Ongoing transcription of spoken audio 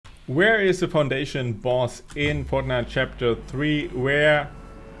Where is the foundation boss in Fortnite Chapter 3? Where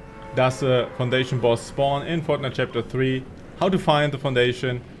does the foundation boss spawn in Fortnite Chapter 3? How to find the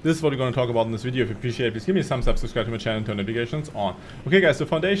foundation. This is what we're going to talk about in this video. If you appreciate it, please give me a thumbs up, subscribe to my channel, and turn notifications on. Okay guys, the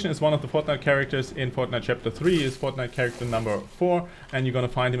foundation is one of the Fortnite characters in Fortnite Chapter 3. Is Fortnite character number 4, and you're going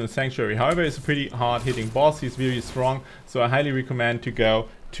to find him in Sanctuary. However, he's a pretty hard hitting boss. He's really strong, so I highly recommend to go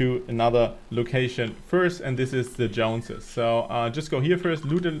to another location first, and this is the Joneses. So just go here first,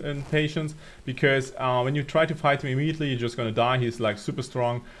 loot in patience, because when you try to fight him immediately, you're just going to die. He's like super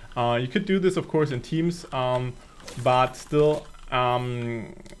strong. You could do this of course in teams, but still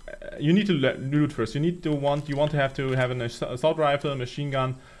you need to loot first. You want to have an assault rifle, machine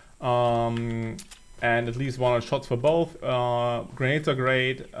gun, and at least 100 shots for both. Grenades are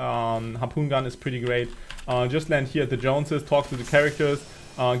great. Harpoon gun is pretty great. Just land here at the Joneses, talk to the characters,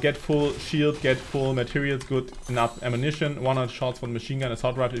 get full shield, get full materials, good enough ammunition. 100 shots for the machine gun,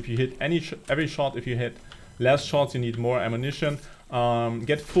 assault rifle. If you hit every shot, if you hit less shots, you need more ammunition.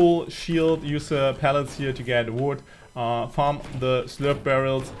 Get full shield, use the pallets here to get wood, farm the slurp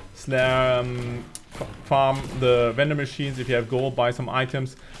barrels, farm the vendor machines. If you have gold, buy some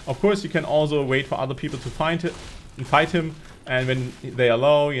items. Of course, you can also wait for other people to fight him, and when they are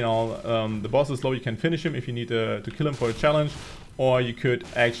low, you know, the boss is low, you can finish him if you need to kill him for a challenge. Or you could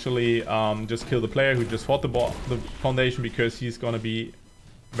actually just kill the player who just fought the foundation, because he's gonna be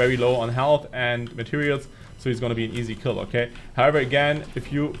very low on health and materials, so he's gonna be an easy kill, okay? However, again,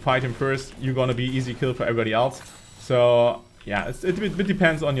 if you fight him first, you're gonna be easy kill for everybody else. So yeah, it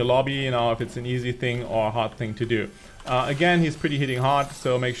depends on your lobby, you know, if it's an easy thing or a hard thing to do. Again, he's pretty hitting hard,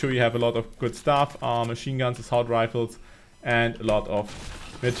 so make sure you have a lot of good stuff, machine guns, assault rifles, and a lot of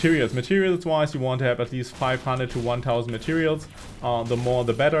materials. Materials wise, you want to have at least 500 to 1000 materials. The more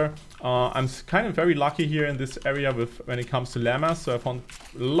the better. I'm kind of very lucky here in this area when it comes to llamas, so I found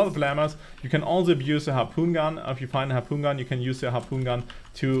a lot of llamas. You can also abuse a harpoon gun. If you find a harpoon gun, you can use the harpoon gun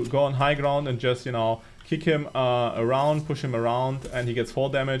to go on high ground and just, you know, kick him around, push him around, and he gets fall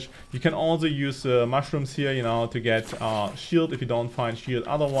damage. You can also use mushrooms here, you know, to get shield if you don't find shield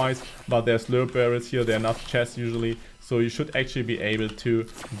otherwise, but there's slurp barrels here, they're enough chests usually, so you should actually be able to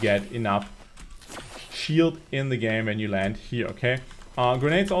get enough shield in the game when you land here, okay?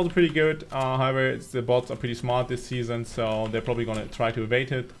 Grenades also pretty good, however, the bots are pretty smart this season, so they're probably gonna try to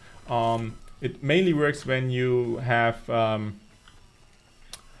evade it. It mainly works when you have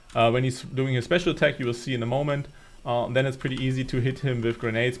when he's doing his special attack, you will see in a moment. Then it's pretty easy to hit him with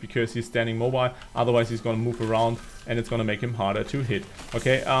grenades because he's standing mobile. Otherwise, he's going to move around and it's going to make him harder to hit.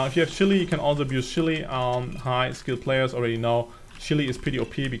 Okay, if you have Chili, you can also abuse Chili. High skilled players already know Chili is pretty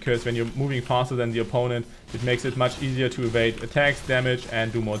OP, because when you're moving faster than the opponent, it makes it much easier to evade attacks, damage,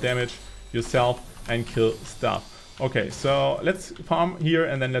 and do more damage yourself and kill stuff. Okay, so let's farm here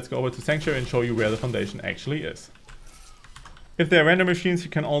and then let's go over to Sanctuary and show you where the foundation actually is. If there are random machines, you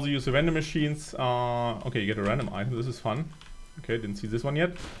can also use the random machines. Okay, you get a random item. This is fun. Okay, didn't see this one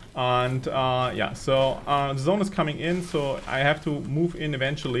yet. And yeah, so the zone is coming in, so I have to move in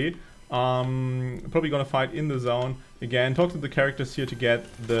eventually. Probably gonna fight in the zone again. Talk to the characters here to get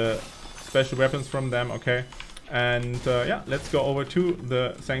the special weapons from them. Okay, and yeah, let's go over to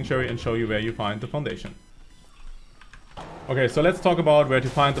the Sanctuary and show you where you find the foundation. Okay, so let's talk about where to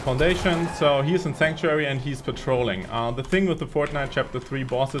find the foundation. So he's in Sanctuary and he's patrolling. The thing with the Fortnite Chapter 3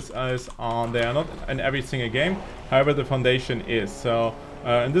 bosses is they are not in every single game. However, the foundation is. So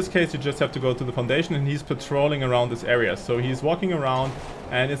in this case, you just have to go to the foundation, and he's patrolling around this area. So he's walking around,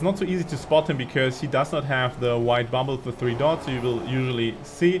 and it's not so easy to spot him because he does not have the white bubble with the 3 dots you will usually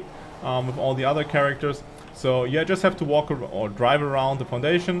see with all the other characters. So yeah, just have to walk or drive around the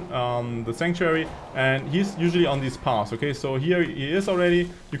foundation, the Sanctuary, and he's usually on these paths. Okay, so here he is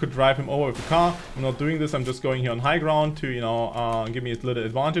already. You could drive him over with a car. I'm not doing this. I'm just going here on high ground to, you know, give me a little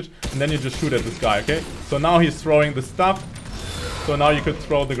advantage, and then you just shoot at this guy. Okay, so now he's throwing the stuff. So now you could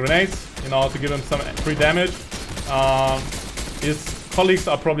throw the grenades, you know, to give him some free damage. His colleagues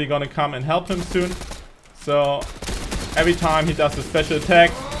are probably gonna come and help him soon. So every time he does a special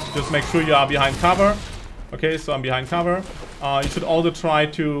attack, just make sure you are behind cover. Okay, so I'm behind cover. You should also try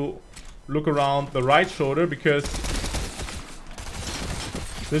to look around the right shoulder, because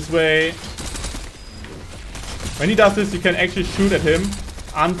this way, when he does this, you can actually shoot at him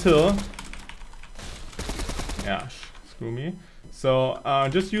until... Yeah, screw me. So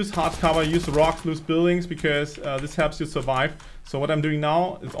just use hard cover, use rocks, loose buildings, because this helps you survive. So what I'm doing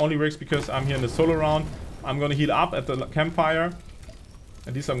now, it only works because I'm here in the solo round. I'm going to heal up at the campfire.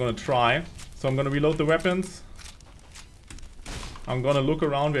 At least I'm going to try. So I'm going to reload the weapons. I'm going to look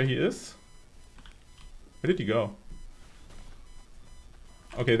around where he is. Where did he go?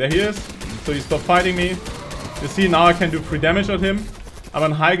 Okay, there he is. So he stopped fighting me. You see, now I can do free damage on him. I'm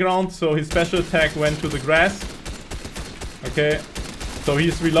on high ground, so his special attack went to the grass. Okay, so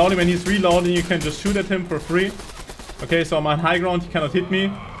he's reloading. When he's reloading, you can just shoot at him for free. Okay, so I'm on high ground, he cannot hit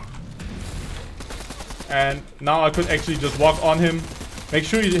me. And now I could actually just walk on him. Make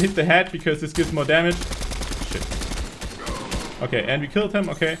sure you hit the head, because this gives more damage. Shit. Okay, and we killed him.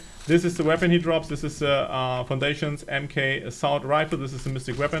 Okay, this is the weapon he drops. This is Foundation's MK Assault Rifle. This is a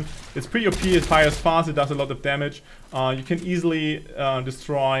Mythic weapon. It's pretty OP, it fires fast, it does a lot of damage. You can easily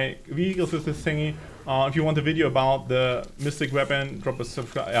destroy vehicles with this thingy. If you want a video about the Mythic weapon, drop a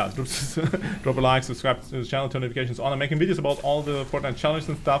subscribe, drop a like, subscribe to the channel, turn notifications on. I'm making videos about all the Fortnite challenges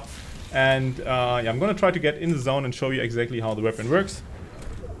and stuff. And yeah, I'm gonna try to get in the zone and show you exactly how the weapon works.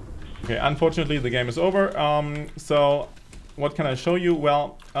 Okay, unfortunately the game is over. So what can I show you?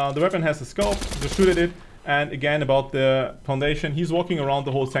 Well, the weapon has a scope, just shoot at it. And again, about the Foundation, he's walking around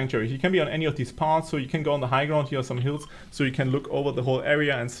the whole sanctuary. He can be on any of these parts, so you can go on the high ground. Here are some hills, so you can look over the whole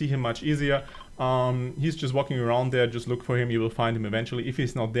area and see him much easier. He's just walking around there. Just look for him, you will find him eventually. If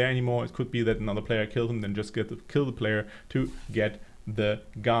he's not there anymore, it could be that another player killed him, then just kill the player to get the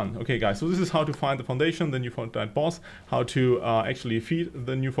gun. Okay guys, so this is how to find the Foundation, the new Fortnite boss, how to actually defeat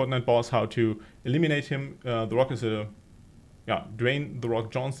the new Fortnite boss, how to eliminate him. The Rock is a Dwayne The Rock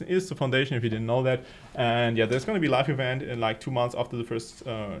Johnson is the Foundation, if you didn't know that. And yeah, there's going to be a live event in like 2 months after the first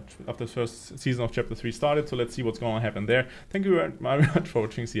season of Chapter 3 started. So let's see what's going to happen there. Thank you very much for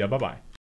watching. See ya. Bye bye.